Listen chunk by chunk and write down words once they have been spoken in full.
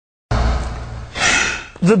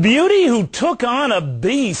The beauty who took on a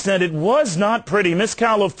beast, and it was not pretty. Miss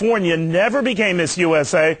California never became Miss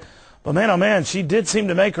USA, but man, oh man, she did seem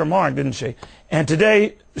to make her mark, didn't she? And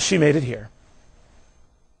today, she made it here.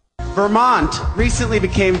 Vermont recently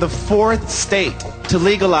became the 4th state to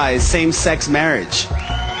legalize same-sex marriage.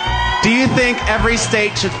 Do you think every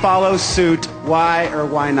state should follow suit? Why or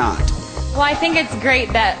why not? Well, I think it's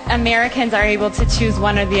great that Americans are able to choose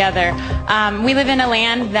one or the other. We live in a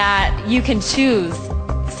land that you can choose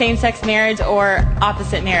same-sex marriage or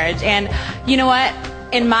opposite marriage. And you know what?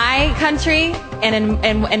 In my country and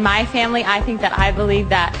in my family, I believe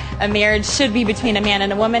that a marriage should be between a man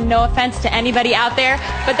and a woman. No offense to anybody out there,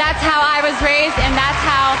 but that's how I was raised, and that's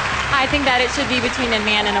how I think that it should be between a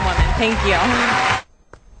man and a woman. Thank you.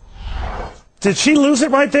 Did she lose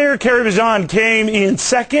it right there? Carrie Vajan came in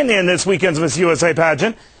second in this weekend's Miss USA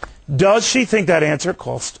pageant. Does she think that answer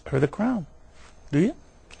cost her the crown? Do you?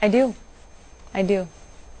 I do. I do.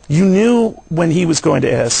 You knew when he was going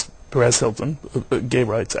to ask Perez Hilton, a gay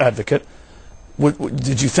rights advocate,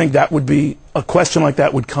 did you think that would be, a question like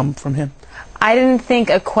that would come from him? I didn't think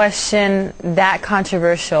a question that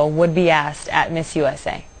controversial would be asked at Miss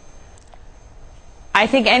USA. I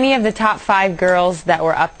think any of the top 5 girls that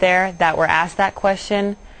were up there that were asked that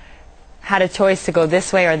question had a choice to go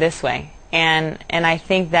this way or this way. And I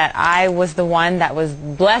think that I was the one that was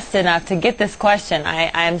blessed enough to get this question. I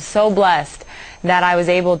am so blessed that I was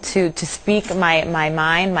able to speak my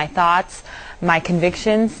mind, my thoughts, my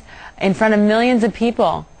convictions in front of millions of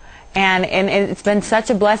people. And it's been such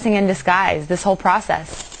a blessing in disguise, this whole process.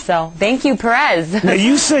 So thank you, Perez. Now,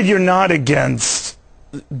 you said you're not against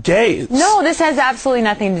gays. No, this has absolutely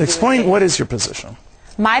nothing to do with it. Explain, what is your position?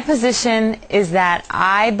 My position is that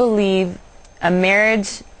I believe a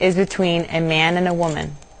marriage is between a man and a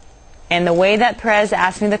woman. And the way that Perez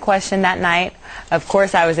asked me the question that night, of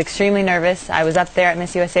course I was extremely nervous. I was up there at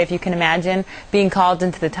Miss USA, if you can imagine, being called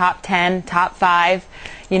into the top 10, top 5,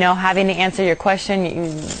 you know, having to answer your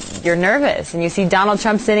question. You're nervous. And you see Donald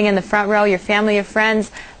Trump sitting in the front row, your family, your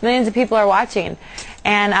friends, millions of people are watching.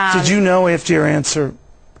 And did you know after your answer,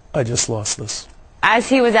 I just lost this? As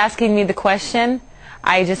he was asking me the question,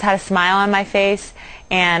 I just had a smile on my face.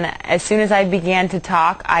 And as soon as I began to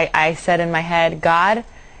talk, I said in my head, God,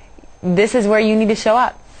 this is where you need to show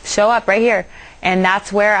up. Show up right here. And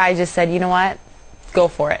that's where I just said, you know what? Go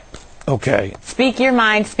for it. Okay. Speak your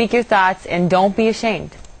mind, speak your thoughts, and don't be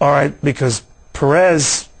ashamed. All right, because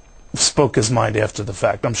Perez spoke his mind after the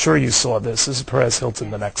fact. I'm sure you saw this. This is Perez Hilton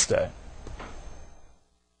the next day.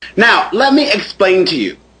 Now, let me explain to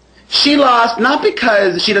you. She lost not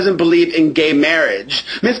because she doesn't believe in gay marriage.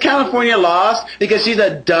 Miss California lost because she's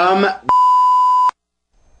a dumb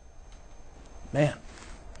Man,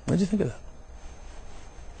 what did you think of that?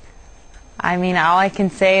 I mean, all I can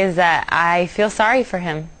say is that I feel sorry for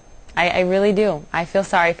him. I really do. I feel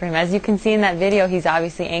sorry for him. As you can see in that video, he's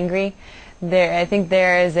obviously angry. I think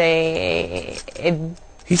there is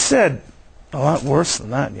He said a lot worse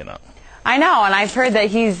than that, you know. I know, and I've heard that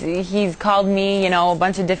he's called me, you know, a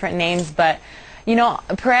bunch of different names, but, you know,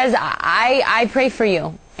 Perez, I pray for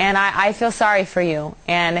you, and I feel sorry for you.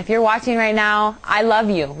 And if you're watching right now, I love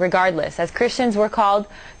you, regardless. As Christians, we're called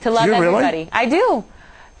to love everybody. Really? I do.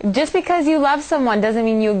 Just because you love someone doesn't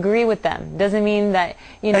mean you agree with them. Doesn't mean that,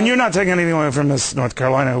 you know. And you're not taking anything away from Miss North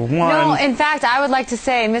Carolina who won. No, in fact, I would like to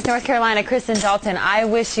say, Miss North Carolina, Kristen Dalton, I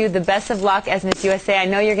wish you the best of luck as Miss USA. I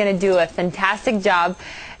know you're going to do a fantastic job.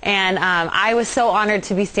 And I was so honored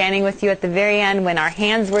to be standing with you at the very end when our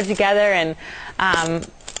hands were together. And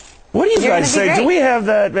what do you guys say? Do we have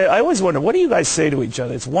that? I always wonder, what do you guys say to each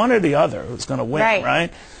other? It's one or the other who's going to win,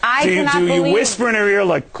 right? Do you whisper in her ear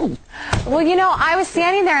like, cool? Well, you know, I was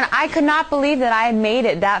standing there and I could not believe that I had made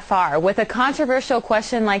it that far. With a controversial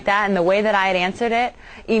question like that and the way that I had answered it,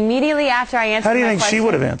 immediately after I answered How do you think question, she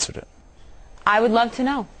would have answered it? I would love to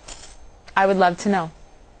know. I would love to know.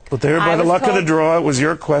 But there, by the luck of the draw, it was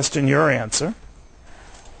your question, your answer.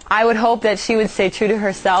 I would hope that she would stay true to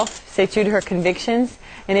herself, stay true to her convictions,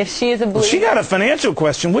 and if she is a believer... Well, she got a financial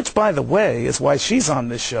question, which, by the way, is why she's on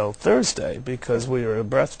this show Thursday, because we are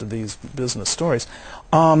abreast of these business stories.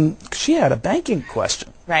 She had a banking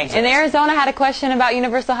question. Right. And Arizona had a question about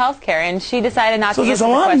universal health care, and she decided not to answer the question. So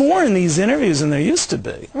there's a lot more in these interviews than there used to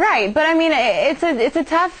be. Right. But, I mean,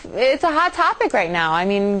 it's a hot topic right now. I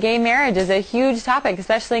mean, gay marriage is a huge topic,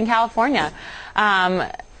 especially in California.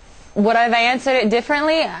 Would I have answered it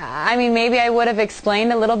differently? I mean, maybe I would have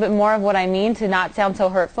explained a little bit more of what I mean to not sound so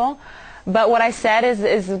hurtful. But what I said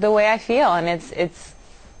is the way I feel, and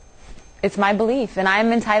it's my belief, and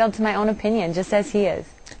I'm entitled to my own opinion, just as he is.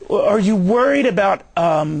 Are you worried about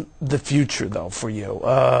the future, though, for you?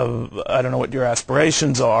 I don't know what your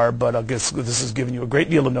aspirations are, but I guess this has given you a great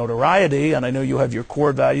deal of notoriety, and I know you have your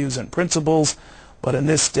core values and principles, but in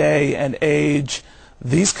this day and age,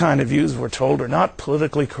 these kind of views, we're told, are not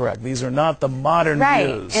politically correct. These are not the modern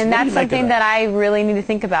views. And that's something that I really need to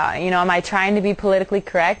think about. You know, am I trying to be politically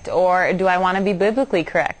correct, or do I want to be biblically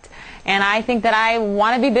correct? And I think that I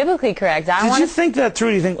want to be biblically correct. Did you think that through?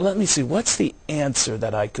 Do you think, let me see, what's the answer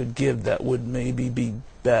that I could give that would maybe be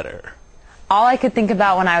better? All I could think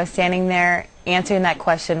about when I was standing there answering that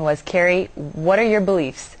question was, Carrie, what are your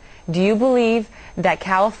beliefs? Do you believe that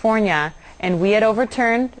California, and we had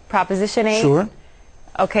overturned Proposition 8? Sure.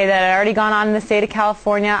 Okay, that had already gone on in the state of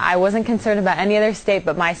California. I wasn't concerned about any other state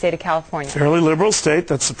but my state of California. Fairly liberal state.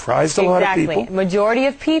 That surprised a lot of people. Exactly. Majority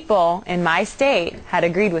of people in my state had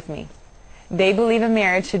agreed with me. They believe a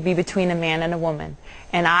marriage should be between a man and a woman.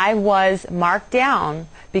 And I was marked down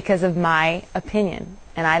because of my opinion.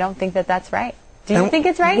 And I don't think that that's right. Do you think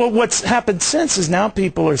it's right? Well, what's happened since is now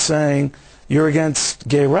people are saying you're against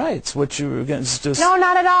gay rights. What you're against just... No,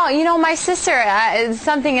 not at all. You know, my sister,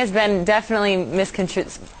 something has been definitely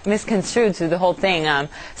misconstrued through the whole thing.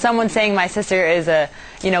 Someone saying my sister is a,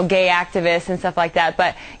 gay activist and stuff like that.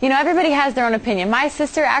 But, everybody has their own opinion. My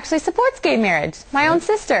sister actually supports gay marriage. My own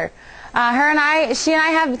sister. She and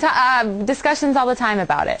I have discussions all the time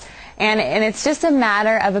about it. And it's just a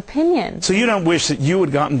matter of opinion. So you don't wish that you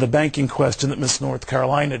had gotten the banking question that Miss North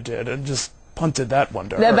Carolina did and just punted that one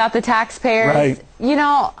to her? About the taxpayers? Right.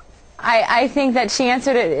 I think that she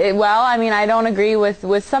answered it well. I mean, I don't agree with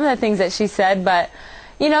some of the things that she said, but,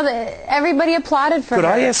 everybody applauded for her. Could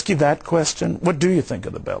I ask you that question? What do you think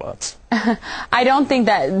of the bailouts? I don't think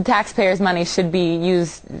that taxpayers' money should be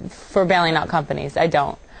used for bailing out companies. I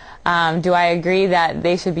don't. Do I agree that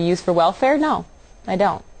they should be used for welfare? No, I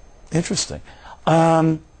don't. Interesting.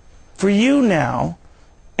 For you now,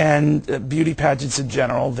 and beauty pageants in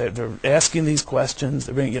general, they're asking these questions.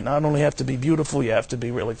 You not only have to be beautiful, you have to be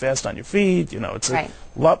really fast on your feet. It's a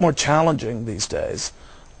lot more challenging these days.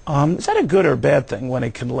 Is that a good or bad thing when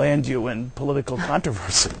it can land you in political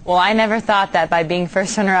controversy? Well, I never thought that by being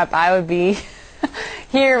first runner-up I would be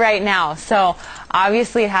here right now. So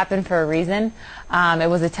obviously it happened for a reason. It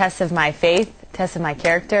was a test of my faith, test of my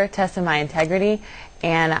character, test of my integrity,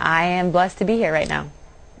 and I am blessed to be here right now.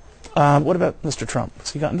 What about Mr. Trump?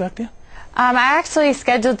 Has he gotten back to you? I'm actually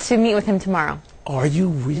scheduled to meet with him tomorrow. Are you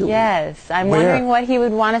really? Yes. I'm Where? wondering what he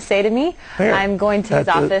would want to say to me. Where? I'm going to his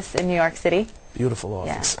office in New York City. Beautiful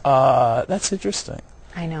office. Yeah. That's interesting.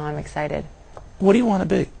 I know. I'm excited. What do you want to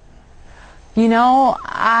be?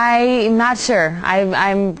 I'm not sure.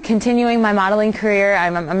 I'm continuing my modeling career.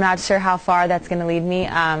 I'm not sure how far that's going to lead me.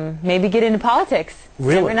 Maybe get into politics.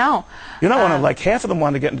 Really? You never know. You don't want to, like, half of them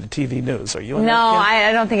want to get into TV news. Are you in No, that?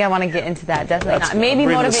 I don't think I want to get into that. Definitely not. Maybe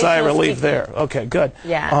motivational. A sigh of relief speaking. there. Okay, good.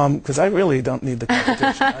 Yeah. Because I really don't need the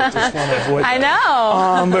competition. I just want to avoid that.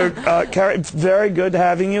 I know. But, Carrie, very good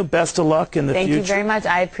having you. Best of luck in the future. Thank you very much.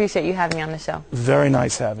 I appreciate you having me on the show. Very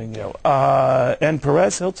nice having you. And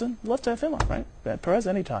Perez Hilton, love to have him on, right? Perez,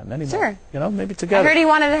 anytime, Sure. Maybe together. I heard he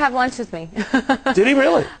wanted to have lunch with me. Did he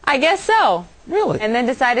really? I guess so. Really? And then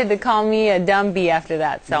decided to call me a dumb bee after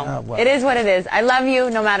that. So well. It is what it is. I love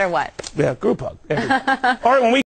you no matter what. Yeah, group hug. All right, when we